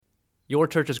Your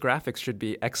church's graphics should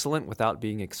be excellent without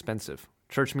being expensive.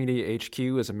 Church Media HQ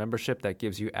is a membership that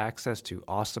gives you access to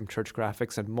awesome church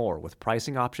graphics and more with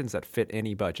pricing options that fit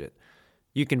any budget.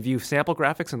 You can view sample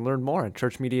graphics and learn more at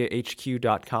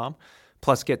churchmediahq.com.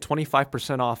 Plus, get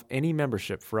 25% off any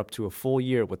membership for up to a full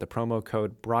year with the promo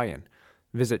code Brian.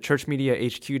 Visit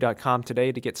churchmediahq.com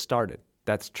today to get started.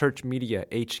 That's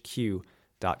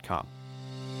churchmediahq.com.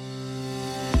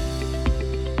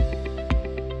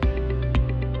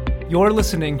 You're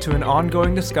listening to an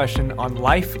ongoing discussion on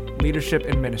life, leadership,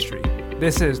 and ministry.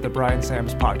 This is the Brian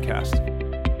Sams Podcast.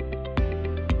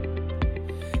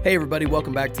 Hey everybody,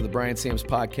 welcome back to the Brian Sams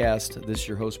Podcast. This is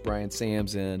your host, Brian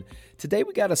Sams, and today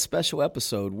we got a special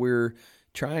episode. We're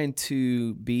trying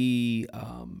to be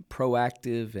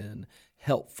proactive and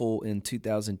helpful in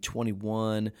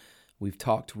 2021. We've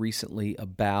talked recently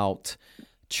about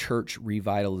church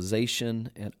revitalization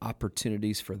and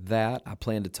opportunities for that. I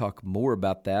plan to talk more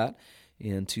about that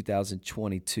in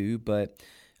 2022, but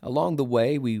along the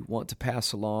way, we want to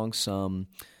pass along some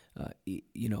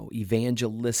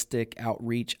evangelistic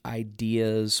outreach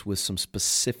ideas with some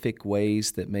specific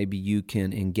ways that maybe you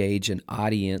can engage an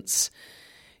audience.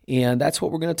 And that's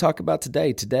what we're going to talk about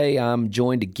today. Today, I'm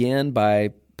joined again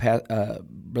by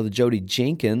Brother Jody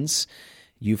Jenkins.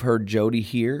 You've heard Jody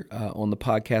here on the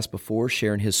podcast before,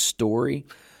 sharing his story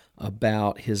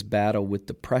about his battle with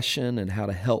depression and how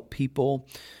to help people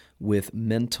with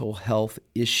mental health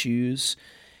issues.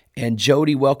 And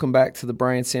Jody, welcome back to the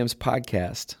Brian Sams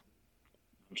Podcast.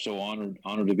 I'm so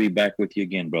honored to be back with you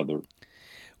again, brother.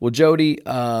 Well, Jody,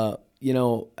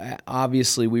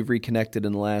 obviously we've reconnected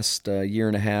in the last year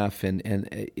and a half, and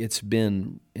it's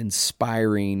been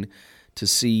inspiring to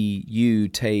see you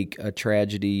take a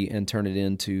tragedy and turn it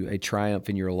into a triumph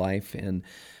in your life. And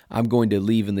I'm going to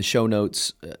leave in the show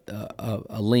notes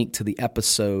a link to the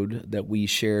episode that we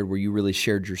shared where you really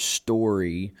shared your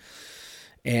story.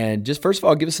 And just first of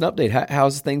all, give us an update.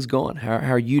 How's things going? How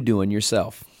are you doing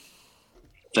yourself?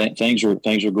 Things are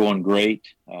going great.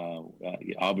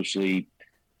 Obviously,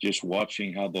 just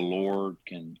watching how the Lord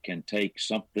can take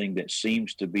something that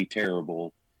seems to be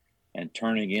terrible and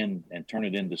turn it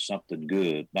into something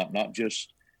good. Not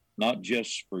just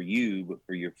for you, but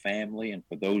for your family and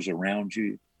for those around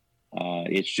you.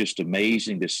 It's just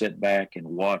amazing to sit back and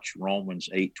watch Romans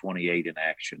 8:28 in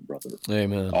action, brother.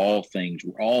 Amen. All things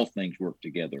work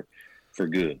together for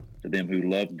good to them who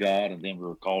love God and them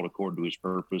who are called according to His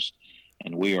purpose.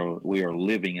 And we are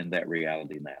living in that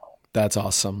reality now. That's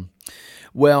awesome.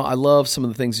 Well, I love some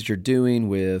of the things that you're doing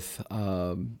with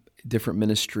different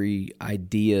ministry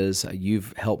ideas.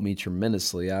 You've helped me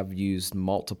tremendously. I've used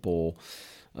multiple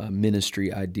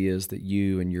ministry ideas that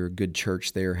you and your good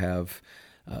church there have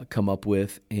come up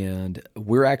with, and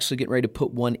we're actually getting ready to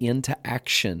put one into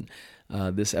action.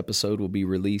 This episode will be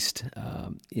released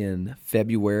in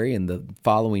February, and the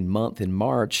following month in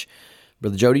March,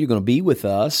 Brother Jody, you're going to be with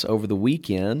us over the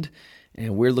weekend,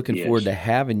 and we're looking forward to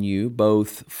having you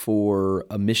both for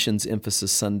a Missions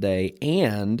Emphasis Sunday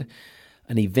and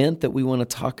an event that we want to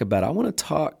talk about. I want to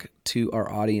talk to our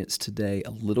audience today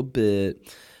a little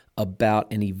bit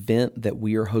about an event that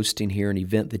we are hosting here, an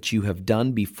event that you have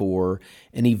done before,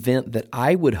 an event that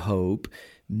I would hope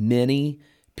many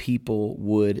people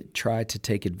would try to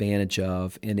take advantage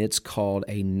of, and it's called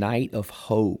a Night of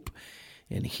Hope.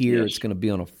 And here it's going to be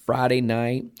on a Friday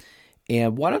night.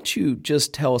 And why don't you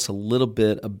just tell us a little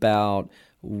bit about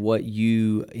what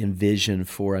you envision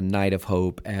for a Night of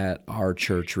Hope at our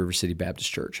church, River City Baptist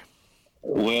Church?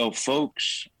 Well,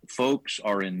 folks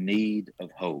are in need of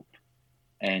hope.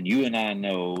 And you and I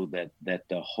know that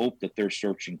the hope that they're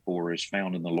searching for is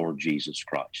found in the Lord Jesus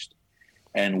Christ.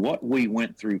 And what we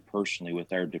went through personally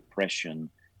with our depression,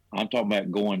 I'm talking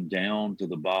about going down to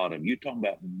the bottom. You're talking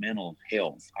about mental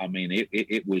health. I mean,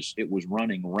 it was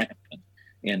running rampant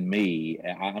in me.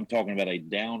 I'm talking about a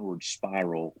downward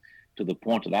spiral to the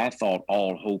point that I thought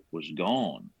all hope was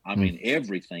gone. I mean,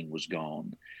 everything was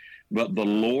gone. But the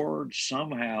Lord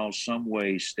somehow, some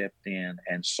way stepped in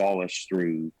and saw us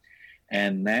through.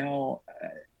 And now,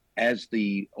 as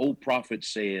the old prophet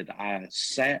said, I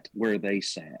sat where they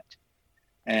sat.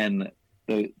 And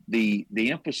the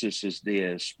emphasis is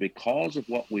this: because of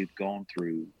what we've gone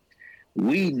through,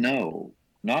 we know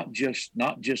not just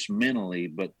mentally,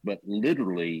 but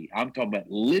literally. I'm talking about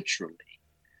literally,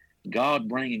 God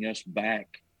bringing us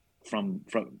back from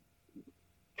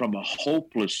a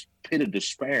hopeless pit of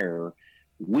despair.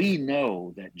 We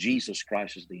know that Jesus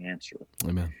Christ is the answer.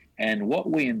 Amen. And what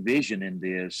we envision in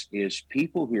this is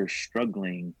people who are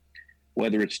struggling,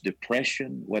 whether it's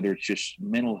depression, whether it's just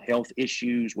mental health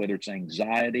issues, whether it's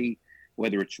anxiety,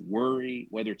 whether it's worry,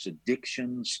 whether it's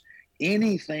addictions,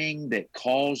 anything that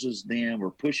causes them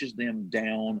or pushes them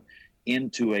down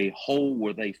into a hole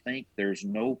where they think there's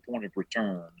no point of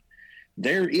return,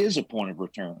 there is a point of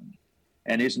return,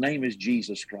 and his name is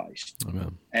Jesus Christ.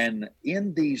 Amen. And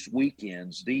in these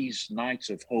weekends, these nights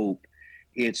of hope,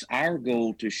 it's our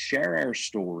goal to share our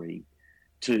story,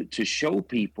 to show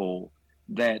people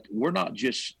that we're not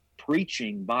just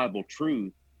preaching Bible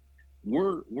truth.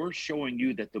 We're showing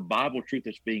you that the Bible truth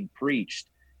that's being preached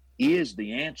is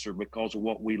the answer because of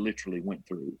what we literally went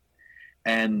through.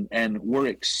 And we're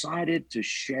excited to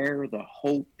share the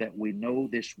hope that we know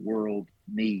this world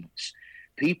needs.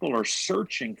 People are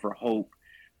searching for hope,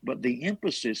 but the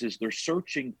emphasis is they're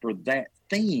searching for that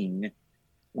thing,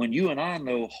 when you and I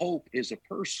know hope is a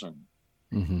person.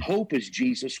 Mm-hmm. Hope is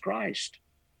Jesus Christ.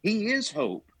 He is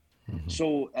hope. Mm-hmm.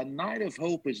 So a night of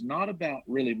hope is not about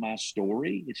really my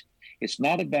story. It's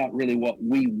not about really what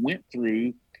we went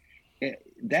through.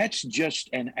 That's just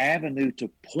an avenue to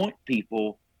point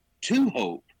people to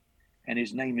hope. And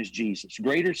his name is Jesus.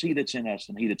 Greater is he that's in us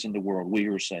than he that's in the world. We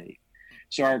are saved.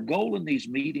 So our goal in these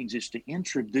meetings is to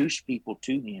introduce people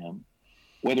to him,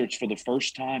 whether it's for the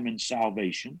first time in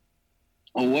salvation,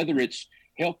 or whether it's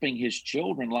helping his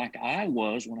children like I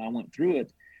was when I went through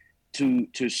it,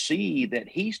 to see that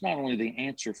he's not only the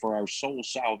answer for our soul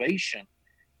salvation,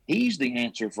 he's the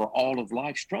answer for all of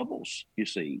life's troubles, you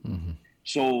see. Mm-hmm.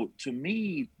 So to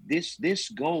me, this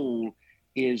goal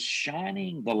is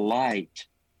shining the light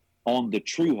on the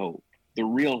true hope, the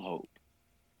real hope.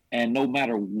 And no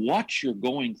matter what you're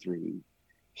going through,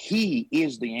 he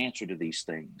is the answer to these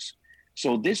things.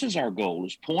 So this is our goal,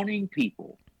 is pointing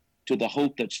people to the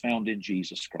hope that's found in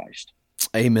Jesus Christ.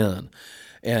 Amen.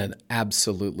 And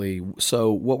absolutely.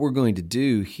 So what we're going to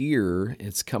do here,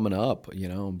 it's coming up,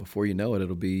 before you know it,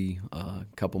 it'll be a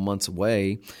couple months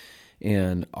away.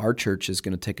 And our church is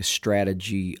going to take a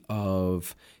strategy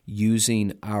of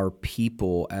using our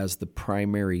people as the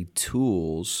primary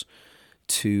tools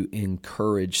to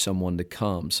encourage someone to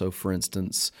come. So for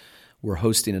instance, we're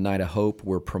hosting a night of hope.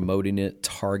 We're promoting it,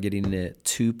 targeting it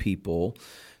to people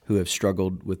who have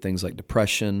struggled with things like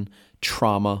depression,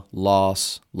 trauma,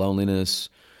 loss, loneliness,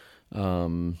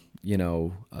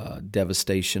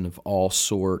 devastation of all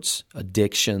sorts,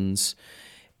 addictions.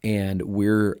 And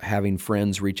we're having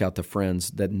friends reach out to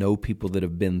friends that know people that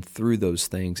have been through those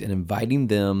things and inviting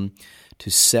them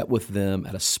to sit with them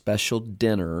at a special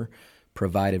dinner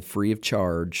provided free of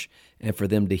charge, and for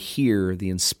them to hear the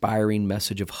inspiring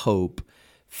message of hope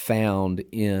found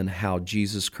in how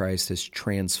Jesus Christ has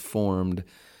transformed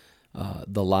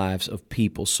the lives of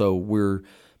people. So we're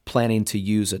planning to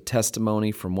use a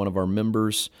testimony from one of our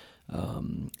members,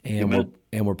 and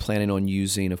we're planning on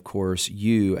using, of course,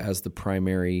 you as the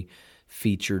primary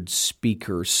featured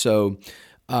speaker. So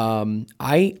I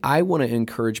want to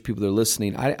encourage people that are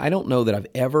listening. I don't know that I've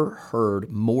ever heard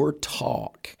more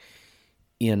talk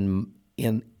in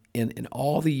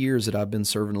all the years that I've been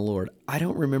serving the Lord. I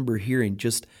don't remember hearing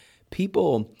just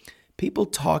people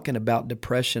talking about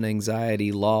depression,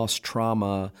 anxiety, loss,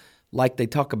 trauma, like they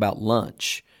talk about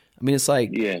lunch. I mean, it's like,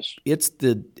 yes, it's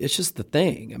just the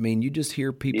thing. I mean, you just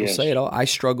hear people yes. say it all. I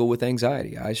struggle with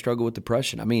anxiety. I struggle with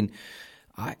depression. I mean,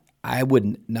 I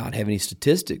would not have any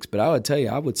statistics, but I would tell you,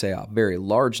 I would say a very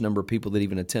large number of people that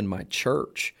even attend my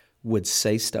church would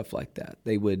say stuff like that.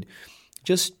 They would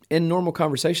just in normal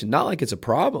conversation, not like it's a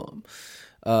problem,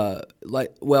 not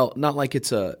like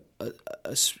it's a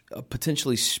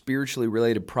potentially spiritually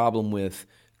related problem with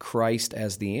Christ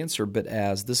as the answer, but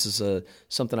as this is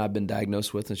something I've been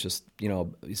diagnosed with. It's just,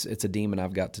 it's a demon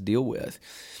I've got to deal with.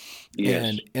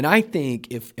 Yes. And I think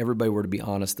if everybody were to be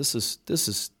honest, this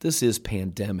is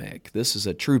pandemic. This is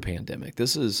a true pandemic.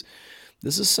 This is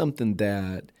something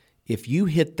that if you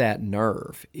hit that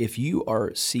nerve, if you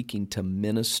are seeking to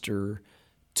minister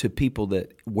to people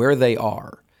that where they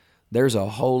are, there's a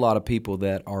whole lot of people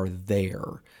that are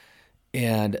there.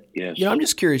 And, yes. I'm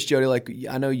just curious, Jody, like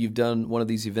I know you've done one of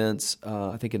these events,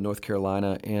 I think in North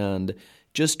Carolina, and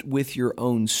just with your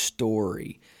own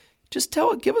story, just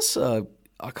give us a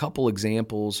couple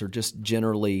examples or just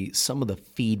generally some of the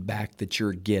feedback that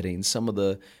you're getting, some of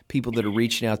the people that are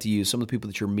reaching out to you, some of the people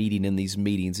that you're meeting in these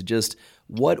meetings, and just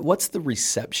what's the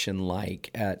reception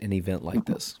like at an event like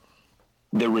this?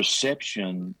 The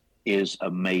reception is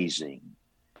amazing.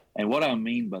 And what I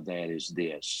mean by that is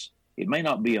this. It may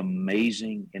not be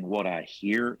amazing in what I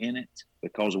hear in it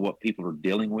because of what people are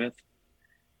dealing with.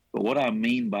 But what I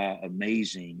mean by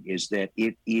amazing is that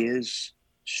it is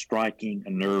striking a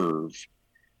nerve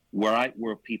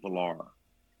where people are.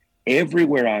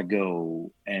 Everywhere I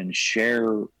go and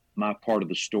share my part of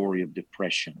the story of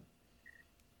depression,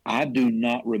 I do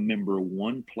not remember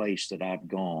one place that I've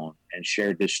gone and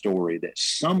shared this story that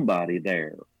somebody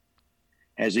there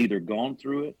has either gone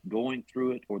through it, going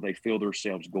through it, or they feel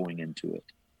themselves going into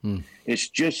it. It's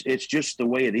just the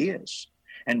way it is.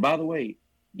 And by the way,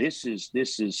 this is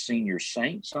senior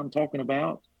saints I'm talking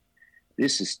about.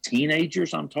 This is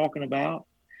teenagers I'm talking about.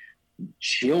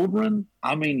 Children.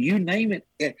 I mean, you name it.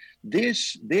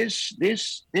 This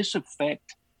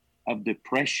effect of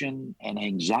depression and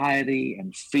anxiety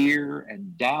and fear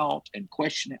and doubt and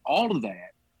questioning, all of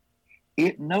that,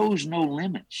 it knows no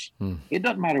limits. It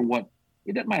doesn't matter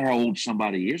how old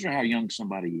somebody is or how young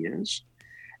somebody is.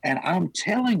 And I'm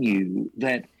telling you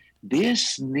that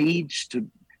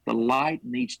the light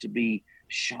needs to be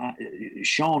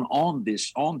shown on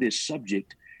this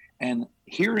subject. And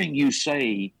hearing you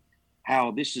say how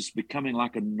this is becoming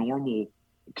like a normal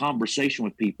conversation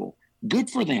with people, good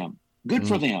for them. Good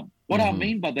for them. What I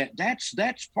mean by that,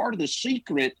 that's part of the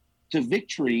secret to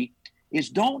victory is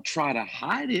don't try to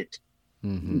hide it.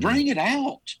 Bring it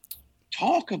out.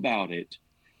 Talk about it.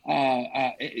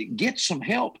 Get some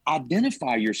help.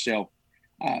 Identify yourself.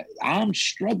 I'm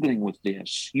struggling with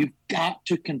this. You've got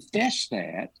to confess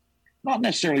that. Not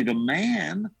necessarily to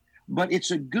man, but it's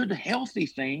a good, healthy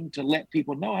thing to let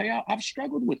people know, hey, I've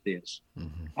struggled with this.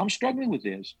 I'm struggling with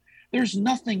this. There's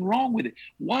nothing wrong with it.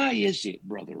 Why is it,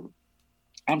 brother?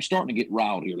 I'm starting to get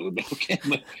riled here a little bit. Okay,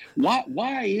 but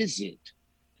why is it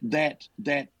that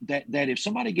if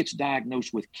somebody gets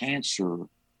diagnosed with cancer,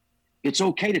 it's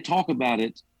okay to talk about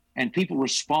it and people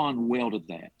respond well to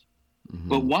that?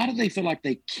 But why do they feel like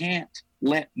they can't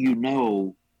let you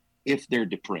know if they're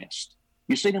depressed?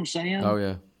 You see what I'm saying? Oh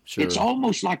yeah, sure. It's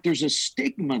almost like there's a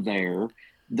stigma there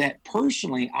that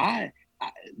personally I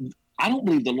don't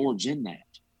believe the Lord's in that.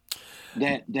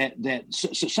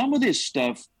 So some of this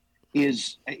stuff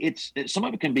is some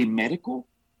of it can be medical,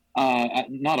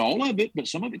 not all of it, but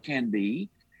some of it can be,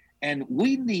 and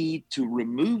we need to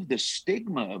remove the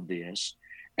stigma of this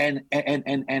and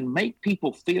make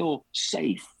people feel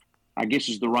safe, I guess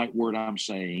is the right word I'm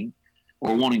saying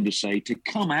or wanting to say, to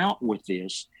come out with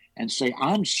this and say,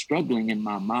 I'm struggling in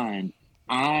my mind,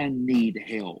 I need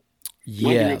help. Yes.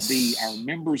 Whether it be our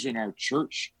members in our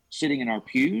church sitting in our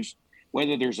pews,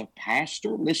 whether there's a pastor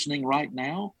listening right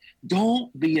now,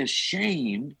 don't be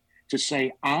ashamed to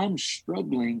say, I'm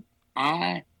struggling.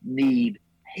 I need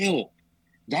help.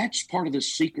 That's part of the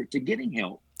secret to getting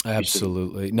help.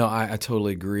 Absolutely. No, I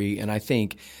totally agree. And I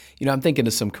think, I'm thinking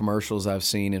of some commercials I've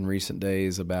seen in recent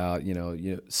days about,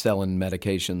 selling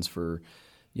medications for,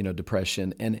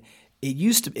 depression. And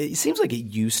it seems like it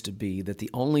used to be that the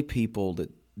only people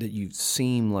that you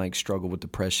seem like struggle with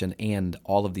depression and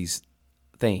all of these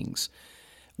things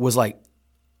was like,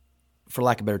 for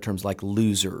lack of better terms, like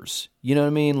losers. You know what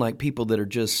I mean? Like people that are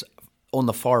just on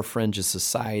the far fringe of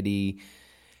society.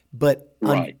 But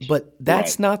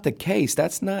that's not the case.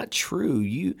 That's not true.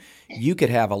 You could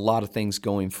have a lot of things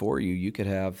going for you. You could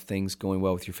have things going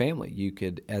well with your family. You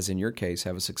could, as in your case,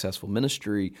 have a successful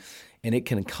ministry, and it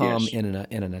can come in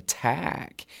an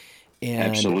attack. And,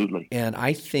 absolutely. And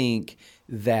I think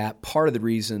that part of the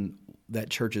reason that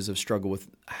churches have struggled with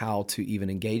how to even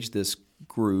engage this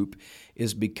group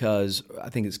is because I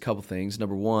think it's a couple things.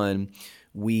 Number one,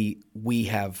 we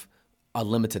have a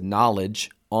limited knowledge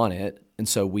on it, and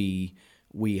so we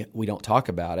don't talk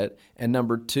about it. And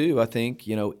number two, I think,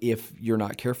 if you're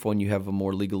not careful and you have a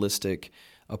more legalistic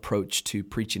approach to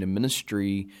preaching and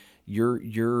ministry, you're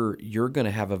going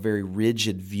to have a very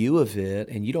rigid view of it,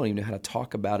 and you don't even know how to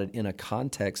talk about it in a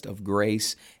context of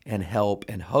grace and help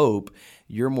and hope.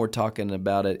 You're more talking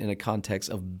about it in a context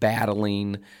of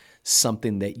battling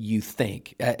something that you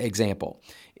think. Example,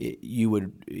 you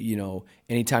would,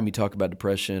 anytime you talk about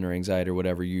depression or anxiety or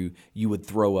whatever, you would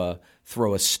throw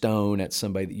a stone at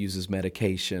somebody that uses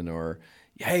medication, or,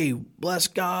 hey, bless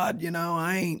God,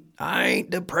 I ain't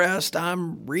depressed,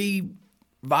 I'm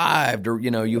revived, or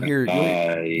you hear,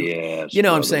 yes, what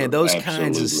I'm saying. Those absolutely.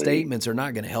 Kinds of statements are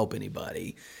not going to help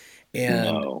anybody.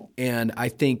 And I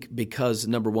think because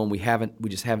number one, we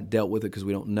just haven't dealt with it because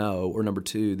we don't know, or number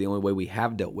two, the only way we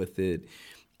have dealt with it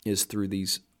is through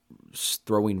these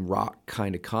throwing rock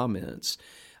kind of comments.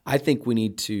 I think we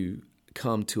need to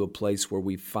come to a place where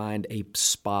we find a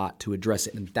spot to address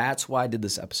it, and that's why I did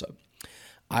this episode.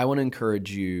 I want to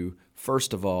encourage you,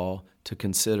 first of all, to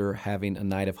consider having a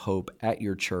night of hope at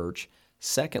your church.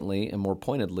 Secondly, and more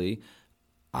pointedly,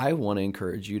 I want to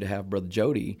encourage you to have Brother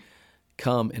Jody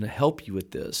come and help you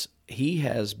with this. He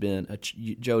has been,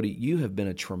 Jody, you have been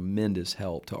a tremendous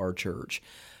help to our church,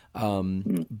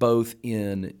 both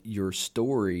in your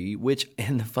story,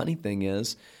 and the funny thing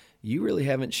is, you really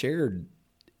haven't shared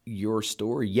your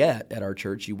story yet at our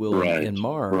church. You will in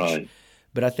March. Right.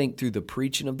 But I think through the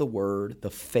preaching of the Word, the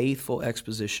faithful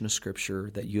exposition of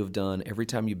Scripture that you have done every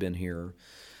time you've been here,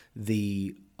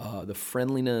 the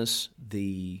friendliness,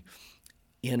 the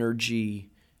energy,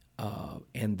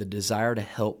 and the desire to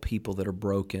help people that are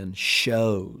broken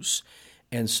shows.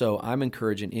 And so I'm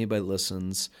encouraging anybody that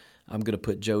listens. I'm going to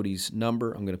put Jody's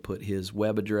number. I'm going to put his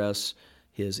web address,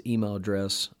 his email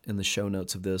address in the show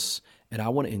notes of this. And I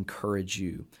want to encourage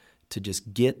you to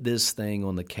just get this thing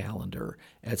on the calendar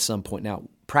at some point. Now,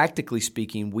 practically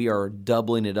speaking, we are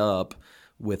doubling it up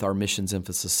with our Missions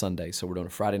Emphasis Sunday. So we're doing a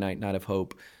Friday Night of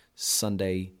Hope,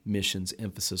 Sunday Missions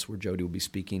Emphasis, where Jody will be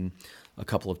speaking a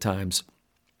couple of times.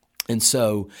 And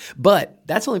so, but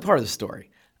that's only part of the story.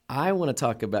 I want to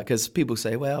talk about, because people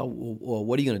say, well,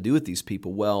 what are you going to do with these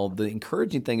people? Well, the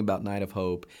encouraging thing about Night of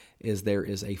Hope is there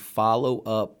is a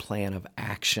follow-up plan of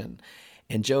action.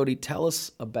 And Jody, tell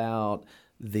us about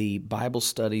the Bible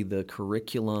study, the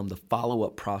curriculum, the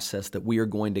follow-up process that we are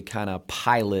going to kind of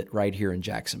pilot right here in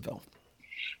Jacksonville.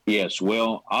 Yes,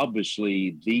 well,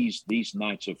 obviously, these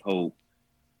Nights of Hope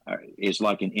is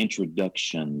like an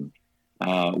introduction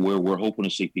where we're hoping to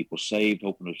see people saved,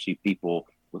 hoping to see people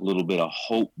with a little bit of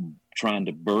hope trying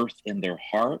to birth in their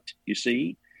heart, you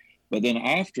see. But then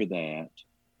after that,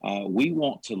 we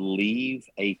want to leave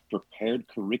a prepared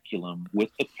curriculum with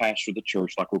the pastor of the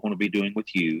church, like we're going to be doing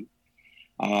with you,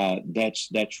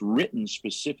 that's written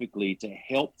specifically to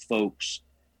help folks.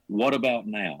 What about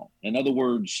now? In other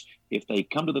words, if they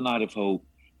come to the Night of Hope,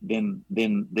 then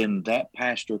that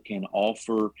pastor can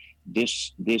offer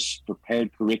this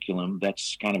prepared curriculum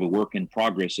that's kind of a work in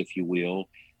progress, if you will,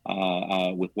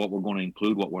 with what we're going to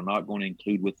include, what we're not going to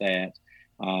include with that,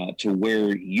 to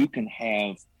where you can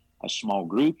have a small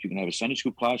group, you can have a Sunday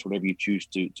school class, whatever you choose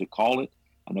to call it,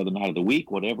 another night of the week,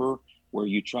 whatever, where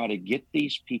you try to get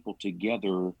these people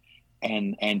together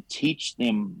and teach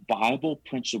them Bible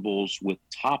principles with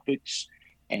topics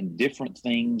and different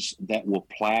things that will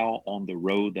plow on the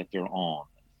road that they're on.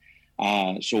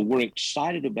 So we're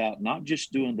excited about not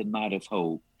just doing the Night of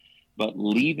Hope, but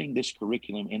leaving this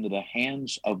curriculum into the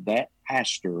hands of that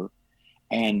pastor,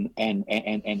 and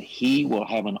he will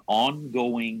have an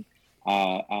ongoing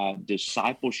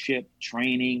discipleship,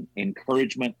 training,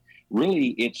 encouragement. Really,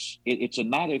 it's a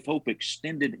Night of Hope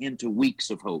extended into weeks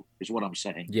of hope, is what I'm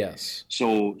saying. Yes.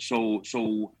 So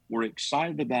we're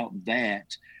excited about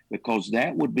that, because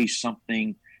that would be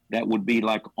something that would be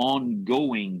like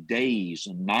ongoing days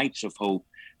and nights of hope,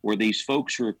 where these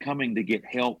folks who are coming to get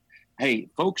help, hey,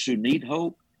 folks who need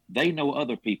hope, they know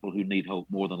other people who need hope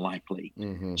more than likely.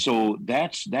 Mm-hmm. So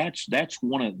that's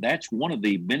one of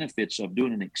the benefits of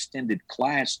doing an extended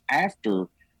class after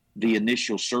the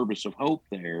initial service of hope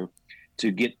there,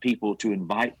 to get people, to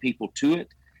invite people to it,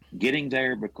 getting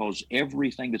there, because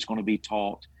everything that's going to be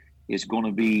taught is going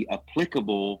to be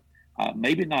applicable,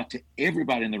 maybe not to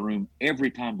everybody in the room every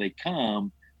time they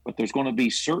come, but there's going to be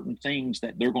certain things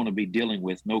that they're going to be dealing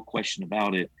with, no question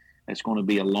about it, that's going to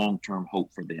be a long-term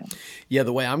hope for them. Yeah,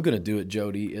 the way I'm going to do it,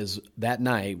 Jody, is that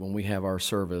night when we have our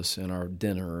service and our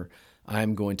dinner,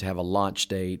 I'm going to have a launch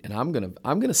date, and I'm going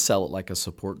to sell it like a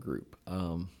support group.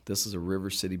 This is a River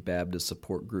City Baptist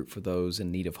support group for those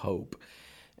in need of hope,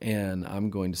 and I'm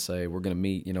going to say we're going to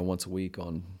meet, once a week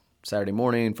on Saturday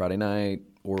morning, Friday night,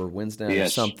 or Wednesday night or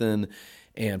something.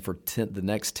 And for the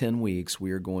next 10 weeks,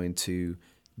 we are going to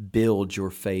build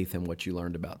your faith in what you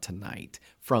learned about tonight.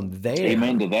 From there,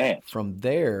 amen to that. From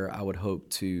there, I would hope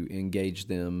to engage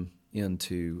them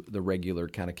into the regular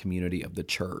kind of community of the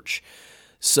church.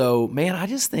 So, man, I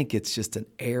just think it's just an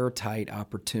airtight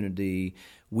opportunity.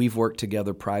 We've worked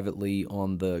together privately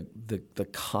on the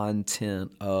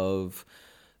content of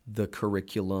the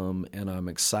curriculum, and I'm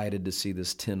excited to see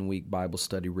this 10-week Bible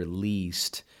study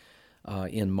released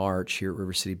in March here at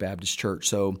River City Baptist Church.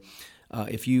 So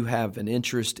if you have an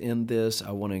interest in this,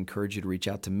 I want to encourage you to reach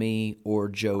out to me or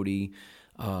Jody.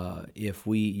 If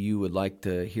you would like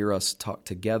to hear us talk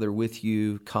together with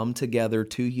you, come together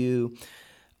to you,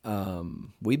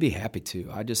 we'd be happy to.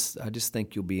 I just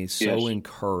think you'll be so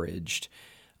encouraged,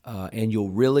 and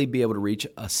you'll really be able to reach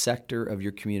a sector of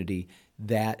your community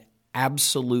that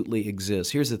absolutely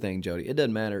exists. Here's the thing, Jody. It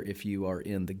doesn't matter if you are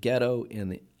in the ghetto, in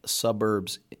the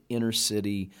suburbs, inner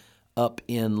city, up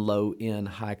in, low in,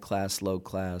 high class, low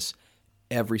class.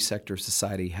 Every sector of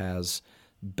society has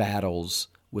battles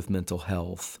with mental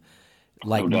health,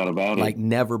 like, no doubt about it, like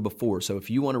never before. So if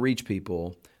you want to reach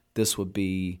people, this would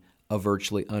be a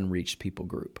virtually unreached people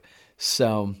group.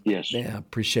 So, yes, yeah, I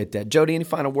appreciate that. Jody, any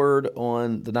final word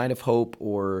on the Night of Hope,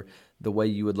 or the way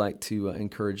you would like to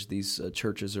encourage these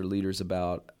churches or leaders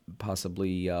about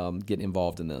possibly getting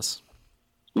involved in this?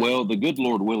 Well, the good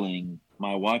Lord willing,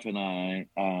 my wife and I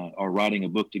are writing a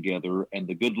book together, and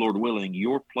the good Lord willing,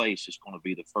 your place is going to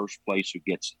be the first place who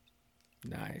gets it.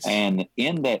 Nice. And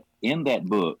in that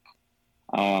book,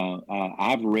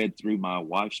 I've read through my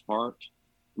wife's part.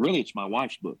 Really, it's my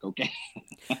wife's book, okay?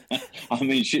 I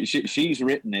mean, she's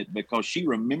written it because she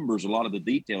remembers a lot of the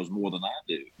details more than I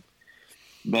do.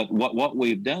 But what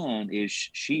we've done is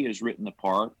she has written the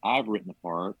part, I've written the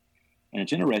part, and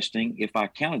it's interesting, if I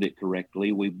counted it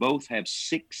correctly, we both have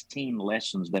 16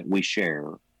 lessons that we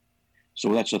share.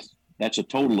 So that's a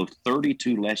total of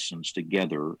 32 lessons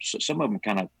together. So some of them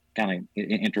kind of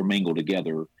intermingle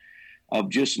together, of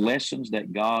just lessons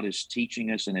that God is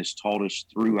teaching us and has taught us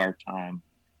through our time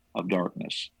of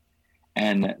darkness.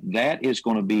 And that is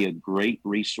going to be a great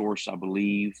resource, I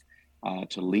believe,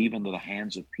 to leave into the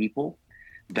hands of people.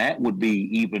 That would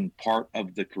be even part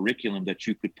of the curriculum that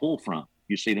you could pull from.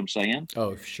 You see what I'm saying?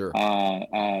 Oh, sure.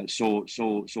 So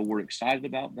we're excited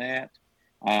about that.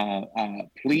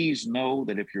 Please know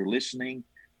that if you're listening,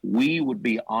 we would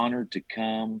be honored to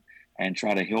come and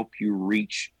try to help you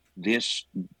reach this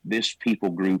people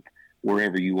group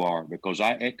wherever you are, because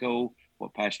I echo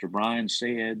what Pastor Brian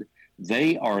said.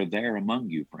 They are there among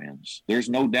you, friends. There's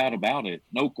no doubt about it.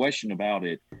 No question about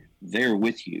it. They're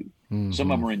with you. Mm-hmm.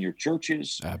 Some of them are in your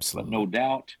churches, absolutely, but no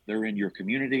doubt they're in your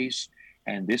communities.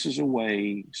 And this is a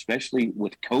way, especially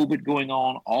with COVID going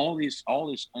on, all this,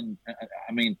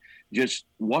 just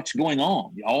what's going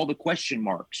on, all the question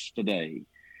marks today.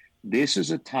 This is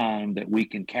a time that we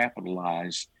can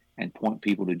capitalize and point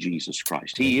people to Jesus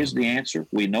Christ. He is the answer.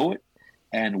 We know it,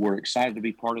 and we're excited to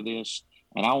be part of this.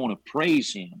 And I want to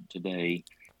praise him today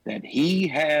that he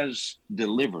has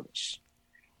delivered us,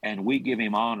 and we give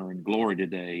him honor and glory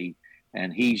today,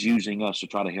 and he's using us to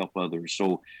try to help others.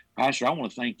 So, Pastor, I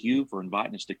want to thank you for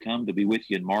inviting us to come to be with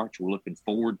you in March. We're looking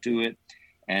forward to it,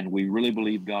 and we really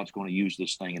believe God's going to use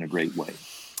this thing in a great way.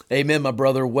 Amen, my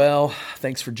brother. Well,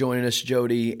 thanks for joining us,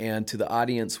 Jody. And to the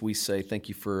audience, we say thank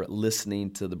you for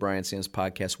listening to the Brian Sams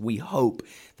podcast. We hope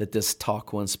that this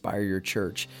talk will inspire your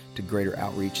church to greater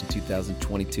outreach in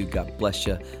 2022. God bless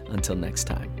you. Until next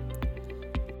time.